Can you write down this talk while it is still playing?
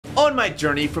On my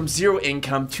journey from zero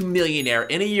income to millionaire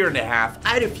in a year and a half, I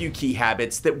had a few key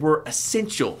habits that were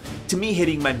essential to me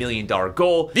hitting my $1 million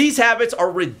goal. These habits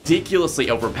are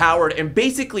ridiculously overpowered and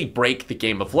basically break the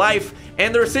game of life,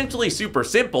 and they're essentially super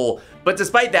simple, but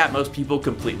despite that, most people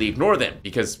completely ignore them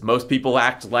because most people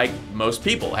act like most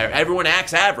people. Everyone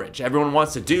acts average. Everyone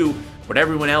wants to do what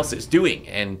everyone else is doing,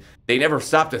 and they never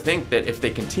stop to think that if they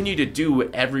continue to do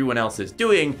what everyone else is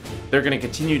doing, they're going to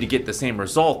continue to get the same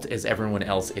result as everyone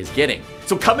else is getting.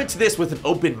 So come into this with an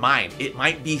open mind. It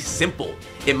might be simple.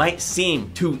 It might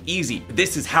seem too easy, but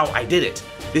this is how I did it.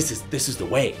 This is the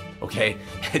way, okay?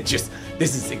 This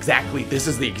is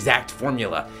the exact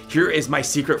formula. Here is my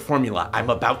secret formula. I'm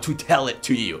about to tell it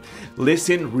to you.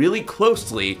 Listen really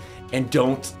closely and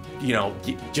don't,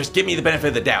 just give me the benefit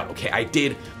of the doubt. Okay, I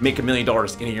did make $1 million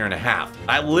in a year and a half.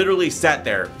 I literally sat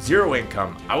there, zero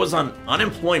income. I was on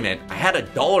unemployment. I had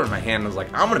 $1 in my hand. I was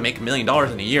like, I'm gonna make $1 million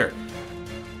in a year.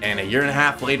 And a year and a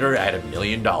half later, I had $1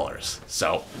 million.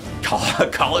 So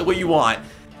call it what you want.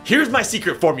 Here's my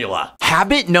secret formula.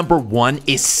 Habit number 1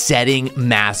 is setting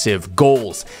massive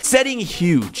goals. Setting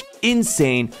huge,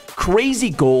 insane, crazy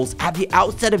goals at the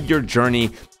outset of your journey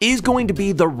is going to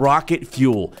be the rocket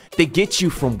fuel that gets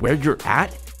you from where you're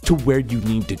at to where you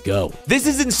need to go. This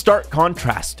is in stark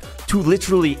contrast to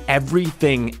literally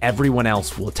everything everyone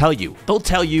else will tell you. They'll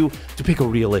tell you to pick a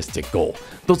realistic goal.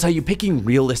 They'll tell you picking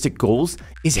realistic goals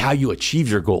is how you achieve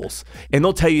your goals. And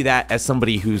they'll tell you that as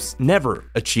somebody who's never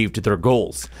achieved their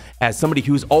goals, as somebody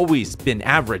who's always been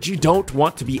average. You don't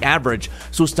want to be average,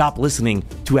 so stop listening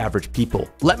to average people.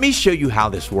 Let me show you how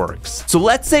this works. So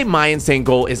let's say my insane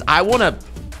goal is I want to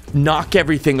knock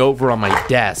everything over on my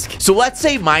desk. So let's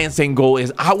say my insane goal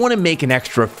is I want to make an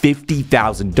extra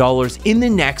 $50,000 in the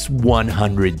next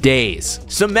 100 days.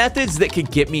 Some methods that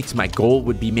could get me to my goal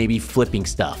would be maybe flipping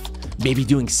stuff, maybe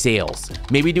doing sales,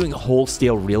 maybe doing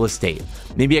wholesale real estate.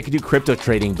 Maybe I could do crypto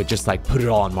trading, but just like put it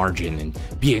all on margin and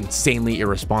be insanely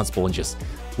irresponsible and just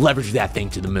leverage that thing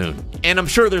to the moon. And I'm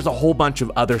sure there's a whole bunch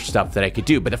of other stuff that I could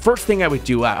do, but the first thing I would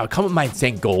do, I would come with my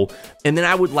insane goal, and then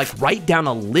I would write down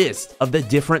a list of the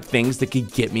different things that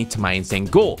could get me to my insane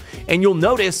goal. And you'll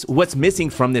notice what's missing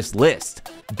from this list.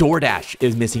 DoorDash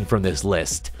is missing from this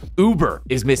list. Uber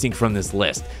is missing from this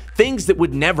list. Things that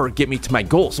would never get me to my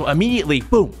goal. So immediately,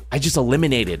 boom, I just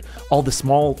eliminated all the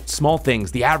small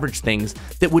things, the average things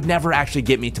that would never actually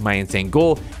get me to my insane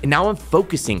goal. And now I'm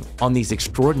focusing on these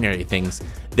extraordinary things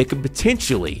that could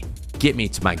potentially get me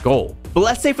to my goal. But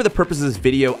let's say for the purpose of this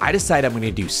video, I decide I'm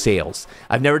gonna do sales.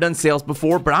 I've never done sales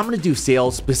before, but I'm gonna do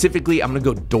sales. Specifically, I'm gonna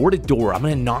go door to door. I'm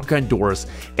gonna knock on doors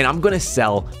and I'm gonna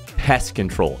sell pest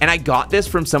control. And I got this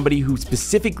from somebody who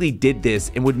specifically did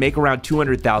this and would make around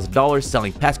 $200,000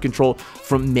 selling pest control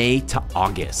from May to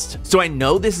August. So I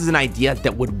know this is an idea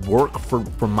that would work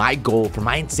for my goal, for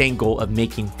my insane goal of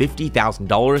making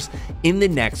 $50,000 in the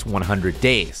next 100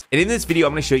 days. And in this video,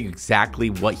 I'm gonna show you exactly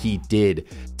what he did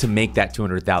to make that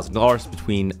 $200,000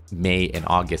 between May and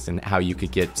August and how you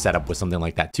could get set up with something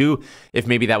like that too, if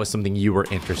maybe that was something you were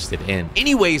interested in.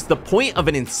 Anyways, the point of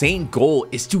an insane goal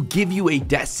is to give you a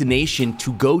destination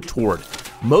to go toward.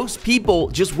 Most people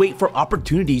just wait for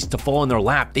opportunities to fall in their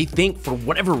lap. They think for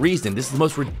whatever reason, this is the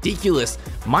most ridiculous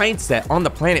mindset on the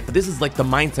planet, but this is like the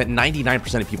mindset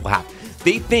 99% of people have.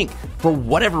 They think for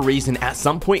whatever reason, at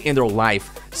some point in their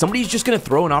life, somebody's just gonna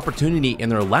throw an opportunity in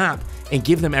their lap and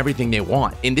give them everything they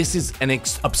want. And this is an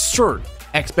absurd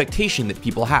expectation that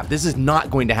people have. This is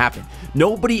not going to happen.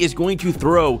 Nobody is going to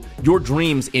throw your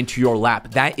dreams into your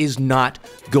lap. That is not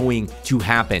going to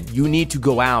happen. You need to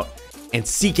go out and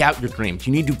seek out your dreams.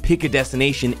 You need to pick a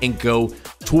destination and go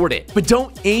toward it. But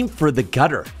don't aim for the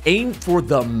gutter. Aim for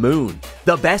the moon.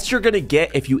 The best you're gonna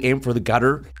get if you aim for the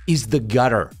gutter is the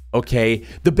gutter, okay?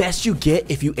 The best you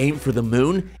get if you aim for the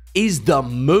moon is the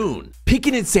moon. Pick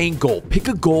an insane goal. Pick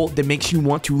a goal that makes you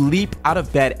want to leap out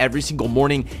of bed every single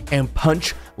morning and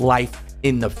punch life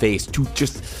in the face, to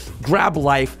just grab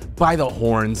life by the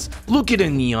horns, look it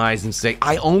in the eyes and say,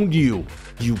 I own you,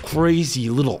 you crazy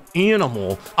little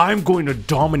animal. I'm going to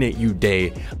dominate you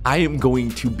today. I am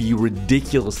going to be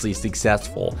ridiculously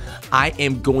successful. I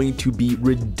am going to be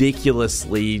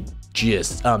ridiculously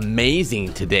just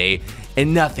amazing today,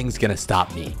 and nothing's gonna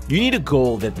stop me. You need a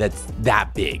goal that's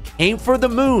that big. Aim for the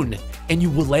moon and you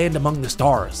will land among the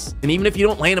stars. And even if you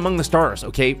don't land among the stars,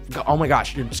 okay, oh my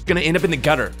gosh, you're just gonna end up in the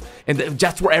gutter. And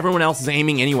that's where everyone else is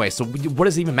aiming anyway. So what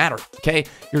does it even matter, okay?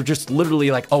 You're just literally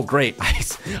like, oh great,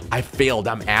 I failed,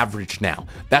 I'm average now.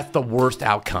 That's the worst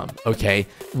outcome, okay?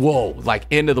 Whoa, like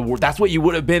end of the world. That's what you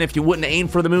would have been if you wouldn't aim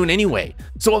for the moon anyway.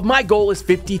 So if my goal is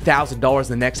 $50,000 in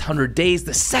the next 100 days,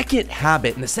 the second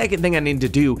habit and the second thing I need to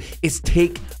do is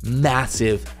take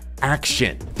massive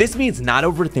action. This means not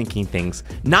overthinking things,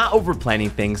 not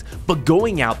overplanning things, but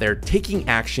going out there, taking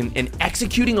action, and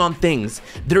executing on things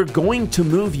that are going to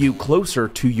move you closer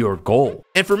to your goal.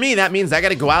 And for me, that means I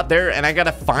gotta go out there and I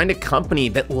gotta find a company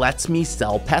that lets me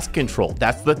sell pest control.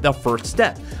 That's the first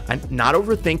step. I'm not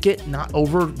overthink it, not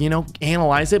over,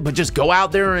 analyze it, but just go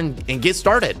out there and get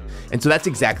started. And so that's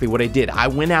exactly what I did. I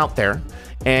went out there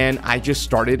and I just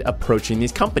started approaching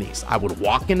these companies. I would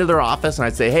walk into their office and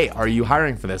I'd say, hey, are you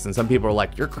hiring for this? And some people are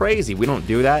like, you're crazy. We don't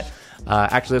do that.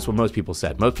 Actually, that's what most people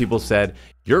said. Most people said,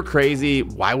 you're crazy.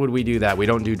 Why would we do that? We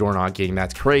don't do door knocking.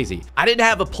 That's crazy. I didn't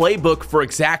have a playbook for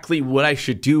exactly what I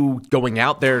should do going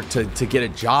out there to get a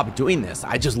job doing this.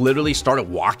 I just literally started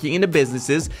walking into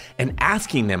businesses and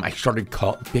asking them. I started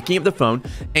picking up the phone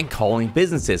and calling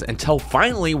businesses until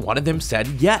finally one of them said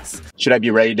yes. Should I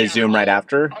be ready to Zoom right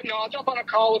after? No, I'll jump on a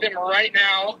call with him right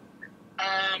now.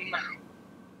 And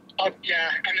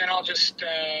then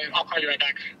I'll call you right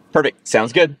back. Perfect.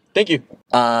 Sounds good. Thank you.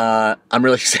 I'm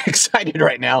really excited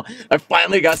right now. I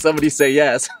finally got somebody say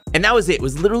yes. And that was it. It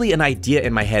was literally an idea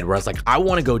in my head where I was like, I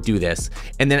want to go do this.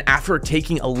 And then after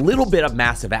taking a little bit of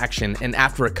massive action and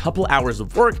after a couple hours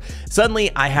of work, suddenly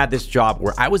I had this job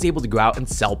where I was able to go out and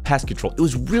sell pest control. It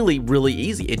was really, really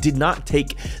easy. It did not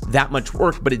take that much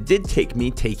work, but it did take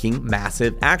me taking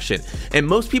massive action. And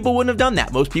most people wouldn't have done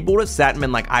that. Most people would have sat and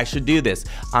been like, I should do this.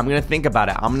 I'm going to think about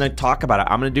it. I'm going to talk about it.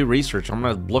 I'm going to do research. I'm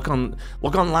going to look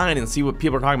online and see what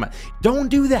people are talking about. Don't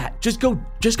do that. Just go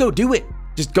do it.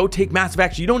 Just go take massive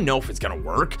action. You don't know if it's gonna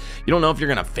work. You don't know if you're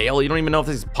gonna fail. You don't even know if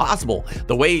this is possible.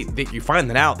 The way that you find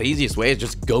that out, the easiest way is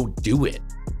just go do it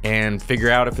and figure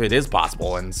out if it is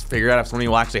possible and figure out if somebody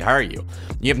will actually hire you.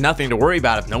 You have nothing to worry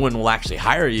about if no one will actually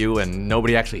hire you and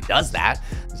nobody actually does that.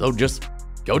 So just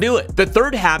go do it. The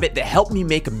third habit that helped me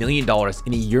make $1 million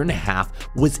in a year and a half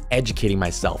was educating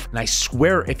myself. And I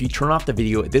swear, if you turn off the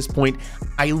video at this point,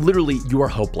 you are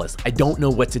hopeless. I don't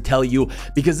know what to tell you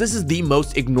because this is the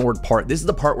most ignored part. This is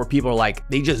the part where people are like,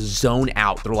 they just zone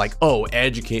out. They're like, oh,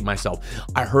 educate myself.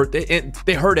 I heard it.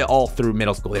 They heard it all through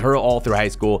middle school. They heard it all through high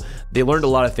school. They learned a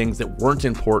lot of things that weren't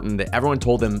important, that everyone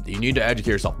told them you need to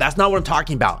educate yourself. That's not what I'm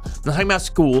talking about. I'm not talking about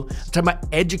school. I'm talking about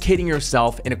educating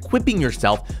yourself and equipping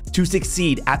yourself to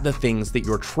succeed at the things that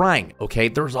you're trying, okay?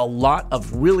 There's a lot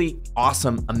of really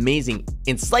awesome, amazing,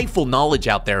 insightful knowledge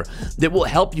out there that will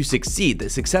help you succeed, that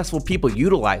successful people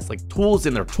utilize like tools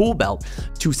in their tool belt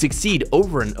to succeed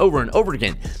over and over and over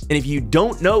again. And if you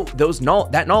don't know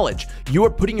that knowledge, you are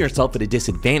putting yourself at a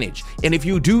disadvantage. And if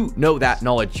you do know that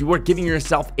knowledge, you are giving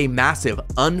yourself a massive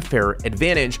unfair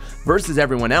advantage versus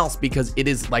everyone else because it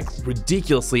is like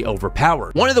ridiculously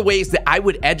overpowered. One of the ways that I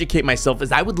would educate myself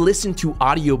is I would listen to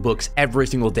audiobooks every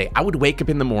single day. I would wake up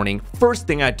in the morning. First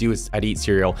thing I'd do is I'd eat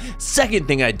cereal. Second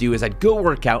thing I'd do is I'd go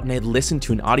work out and I'd listen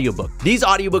to an audiobook. These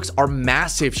audiobooks are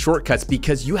massive shortcuts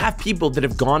because you have people that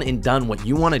have gone and done what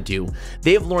you want to do.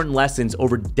 They have learned lessons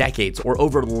over decades or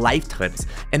over lifetimes,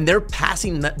 and they're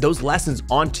passing those lessons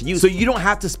on to you. So you don't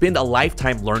have to spend a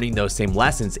lifetime learning those same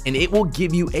lessons, and it will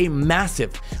give you a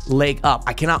massive leg up.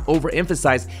 I cannot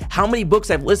overemphasize how many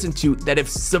books I've listened to that have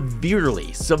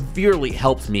severely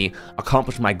helped me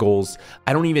accomplish my goals.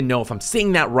 I don't even know if I'm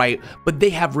saying that right, but they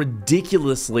have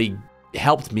ridiculously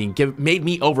helped me, made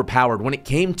me overpowered when it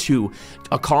came to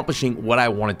accomplishing what I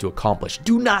wanted to accomplish.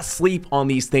 Do not sleep on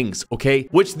these things, okay?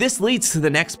 Which this leads to the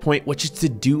next point, which is to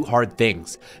do hard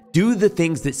things. Do the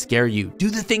things that scare you. Do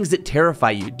the things that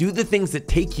terrify you. Do the things that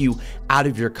take you out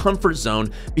of your comfort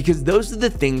zone because those are the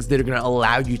things that are going to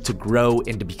allow you to grow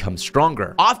and to become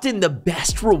stronger. Often the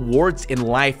best rewards in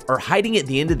life are hiding at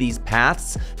the end of these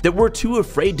paths that we're too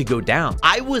afraid to go down.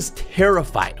 I was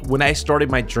terrified when I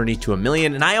started my journey to $1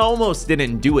 million, and I almost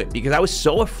didn't do it because I was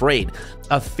so afraid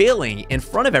of failing in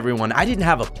front of everyone. I didn't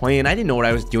have a plan. I didn't know what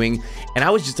I was doing. And I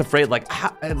was just afraid, like,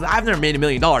 I've never made $1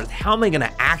 million. How am I going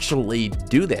to actually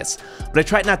do this? But I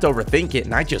tried not to overthink it,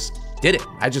 and I just did it.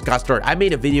 I just got started. I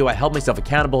made a video. I held myself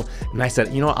accountable, and I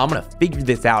said, you know what? I'm going to figure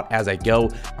this out as I go.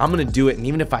 I'm going to do it. And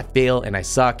even if I fail and I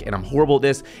suck and I'm horrible at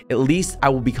this, at least I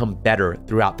will become better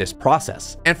throughout this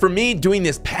process. And for me, doing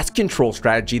this pest control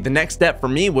strategy, the next step for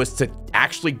me was to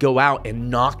actually go out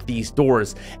and knock these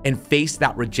doors and face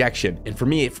that rejection. And for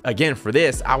me, again, for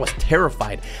this, I was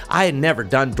terrified. I had never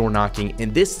done door knocking,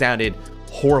 and this sounded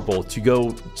horrible to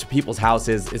go to people's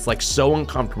houses. It's like so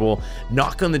uncomfortable.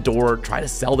 Knock on the door, try to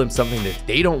sell them something that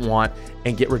they don't want,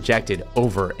 and get rejected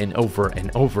over and over and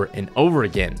over and over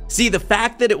again. See, the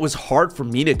fact that it was hard for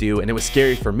me to do and it was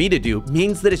scary for me to do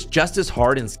means that it's just as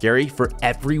hard and scary for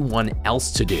everyone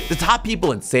else to do. The top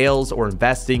people in sales or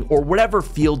investing or whatever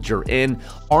field you're in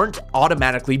aren't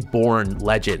automatically born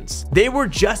legends. They were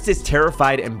just as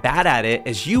terrified and bad at it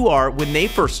as you are when they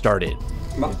first started.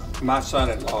 My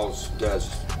son-in-law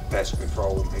does pest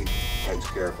control. He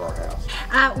takes care of our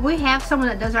house. We have someone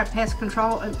that does our pest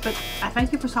control, but I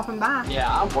thank you for stopping by. Yeah,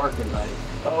 I'm working, buddy.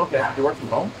 Oh, okay. You work from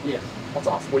home? Yeah. That's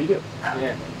awesome. What do you do?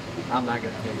 Yeah. I'm not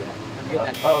gonna do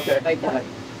that. Oh, okay. Thank you.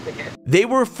 They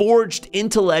were forged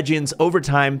into legends over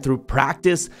time through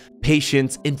practice,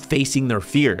 patience, and facing their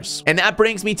fears. And that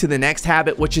brings me to the next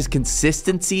habit, which is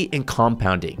consistency and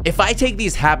compounding. If I take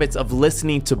these habits of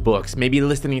listening to books, maybe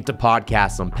listening to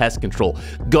podcasts on pest control,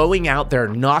 going out there,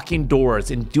 knocking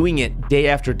doors, and doing it day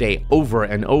after day over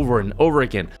and over and over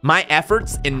again, my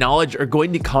efforts and knowledge are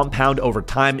going to compound over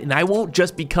time, and I won't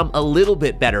just become a little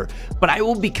bit better, but I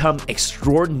will become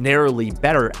extraordinarily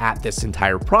better at this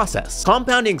entire process.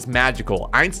 Compounding's magical.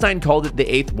 Einstein called it the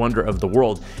eighth wonder of the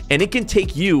world, and it can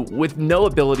take you with no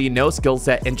ability, no skill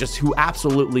set, and just who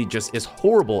absolutely just is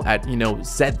horrible at,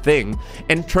 said thing,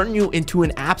 and turn you into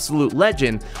an absolute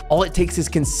legend. All it takes is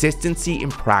consistency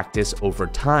and practice over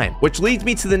time. Which leads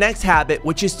me to the next habit,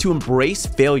 which is to embrace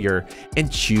failure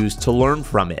and choose to learn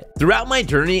from it. Throughout my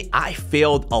journey, I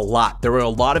failed a lot. There were a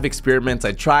lot of experiments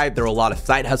I tried. There were a lot of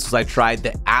side hustles I tried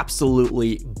that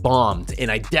absolutely bombed,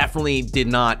 and I definitely did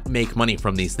not make money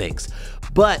from these things.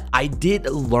 But I did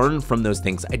learn from those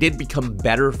things. I did become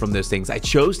better from those things. I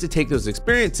chose to take those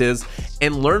experiences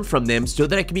and learn from them so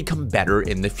that I could become better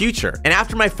in the future. And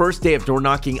after my first day of door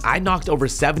knocking, I knocked over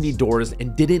 70 doors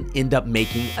and didn't end up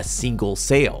making a single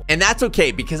sale. And that's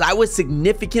okay, because I was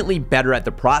significantly better at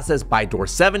the process by door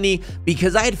 70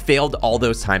 because I had failed all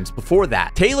those times before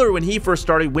that. Taylor, when he first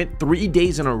started, went 3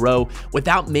 days in a row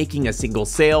without making a single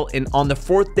sale. And on the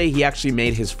 4th day, he actually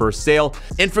made his first sale.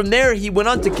 And from there, he went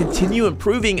on to continue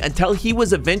improving until he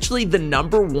was eventually the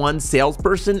 #1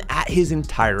 salesperson at his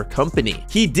entire company.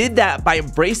 He did that by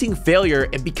embracing failure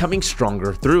and becoming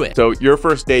stronger through it. So your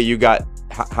first day, you got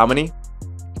how many?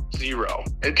 0.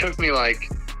 It took me like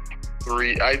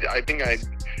 3. I think I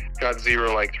got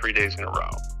 0 like 3 days in a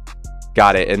row.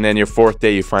 Got it. And then your 4th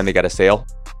day, you finally got a sale?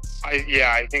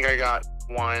 I think I got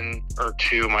 1 or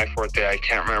 2 my 4th day. I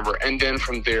can't remember. And then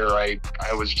from there, I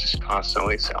was just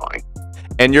constantly selling.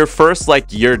 And your first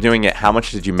year doing it, how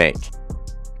much did you make?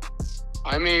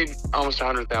 I made almost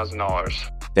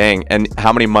 $100,000. Dang. And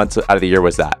how many months out of the year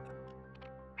was that?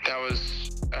 That was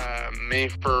May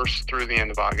 1st through the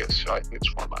end of August, so I think it's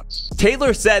 4 months.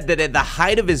 Taylor said that at the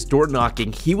height of his door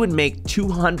knocking, he would make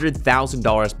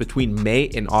 $200,000 between May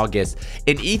and August.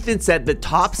 And Ethan said the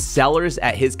top sellers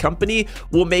at his company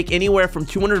will make anywhere from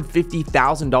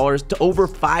 $250,000 to over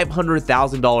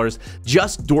 $500,000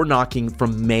 just door knocking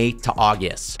from May to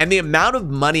August. And the amount of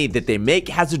money that they make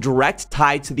has a direct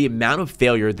tie to the amount of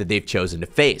failure that they've chosen to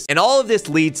face. And all of this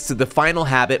leads to the final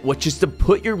habit, which is to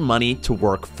put your money to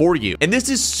work for you. And this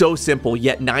is so simple,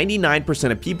 yet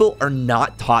 99% of people are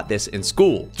not taught this in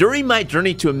school. During my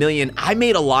journey to $1 million, I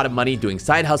made a lot of money doing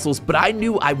side hustles, but I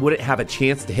knew I wouldn't have a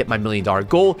chance to hit my $1 million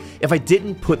goal if I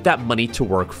didn't put that money to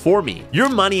work for me. Your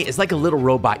money is like a little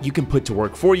robot you can put to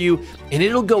work for you, and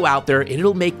it'll go out there and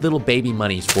it'll make little baby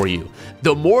monies for you.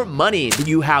 The more money that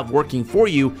you have working for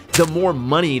you, the more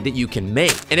money that you can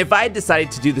make. And if I had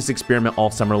decided to do this experiment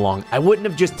all summer long, I wouldn't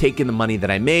have just taken the money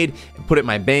that I made and put it in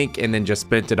my bank and then just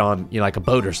spent it on, like a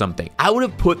boat or something. I would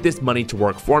have put this money to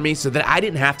work for me so that I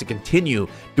didn't have to continue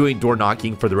doing door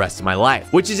knocking for the rest of my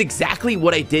life, which is exactly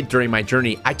what I did during my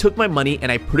journey. I took my money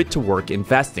and I put it to work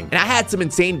investing. And I had some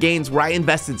insane gains where I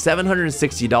invested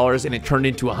 $760 and it turned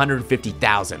into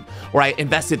 $150,000, or I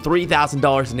invested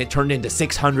 $3,000 and it turned into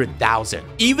 $600,000.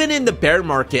 Even in the bear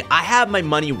market, I have my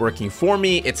money working for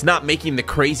me. It's not making the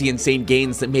crazy insane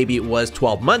gains that maybe it was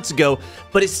 12 months ago,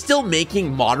 but it's still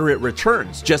making moderate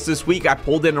returns. Just this week, I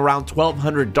pulled in around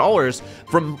 $1,200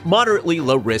 from moderately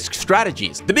low risk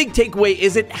strategies. The big takeaway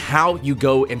isn't how you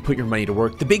go and put your money to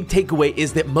work. The big takeaway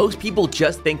is that most people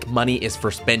just think money is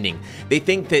for spending. They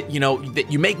think that,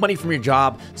 that you make money from your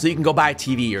job so you can go buy a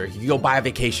TV, or you can go buy a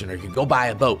vacation, or you can go buy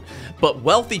a boat. But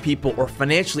wealthy people or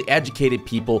financially educated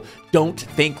people don't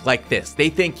think like this. They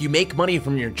think you make money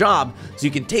from your job so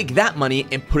you can take that money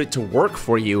and put it to work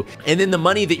for you. And then the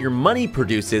money that your money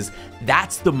produces,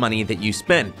 that's the money that you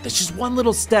spend. That's just one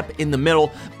little step in the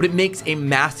middle, but it it makes a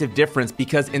massive difference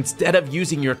because instead of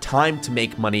using your time to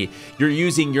make money, you're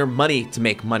using your money to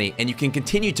make money. And you can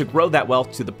continue to grow that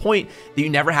wealth to the point that you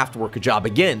never have to work a job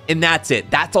again. And that's it.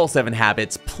 That's all 7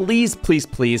 habits. Please, please,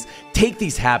 please take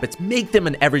these habits, make them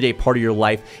an everyday part of your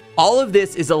life. All of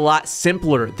this is a lot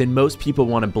simpler than most people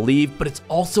want to believe, but it's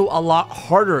also a lot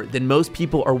harder than most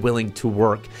people are willing to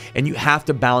work. And you have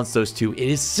to balance those two. It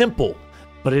is simple,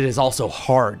 but it is also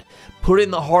hard. Put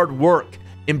in the hard work,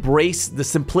 embrace the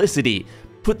simplicity,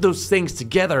 put those things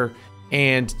together,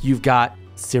 and you've got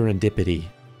serendipity.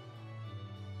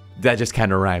 That just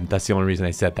kind of rhymed. That's the only reason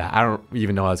I said that. I don't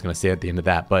even know what I was going to say at the end of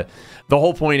that. But the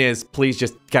whole point is, please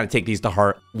just kind of take these to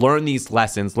heart. Learn these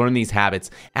lessons, learn these habits,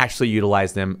 actually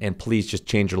utilize them, and please just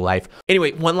change your life.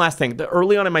 Anyway, one last thing.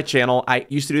 Early on in my channel, I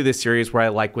used to do this series where I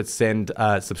would send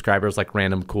subscribers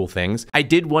random cool things. I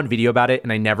did one video about it,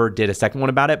 and I never did a second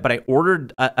one about it, but I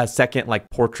ordered a second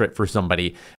portrait for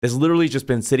somebody that's literally just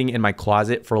been sitting in my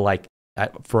closet for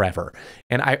forever.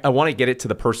 And I want to get it to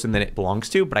the person that it belongs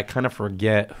to, but I kind of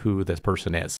forget who this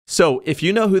person is. So if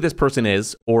you know who this person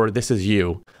is, or this is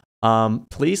you,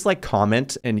 please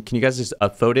comment, and can you guys just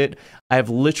upvote it? I have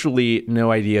literally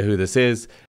no idea who this is.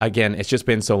 Again, it's just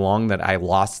been so long that I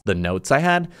lost the notes I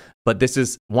had, but this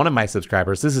is one of my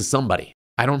subscribers. This is somebody.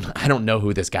 I don't know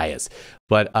who this guy is,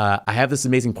 but I have this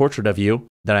amazing portrait of you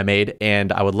that I made,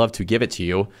 and I would love to give it to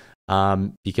you.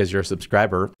 Because you're a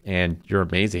subscriber and you're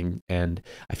amazing. And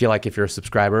I feel like if you're a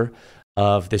subscriber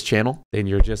of this channel, then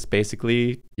you're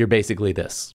basically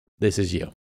this. This is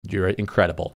you. You're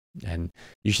incredible. And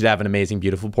you should have an amazing,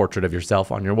 beautiful portrait of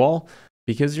yourself on your wall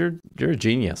because you're a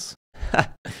genius.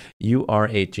 You are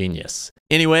a genius.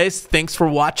 Anyways, thanks for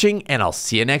watching, and I'll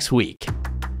see you next week.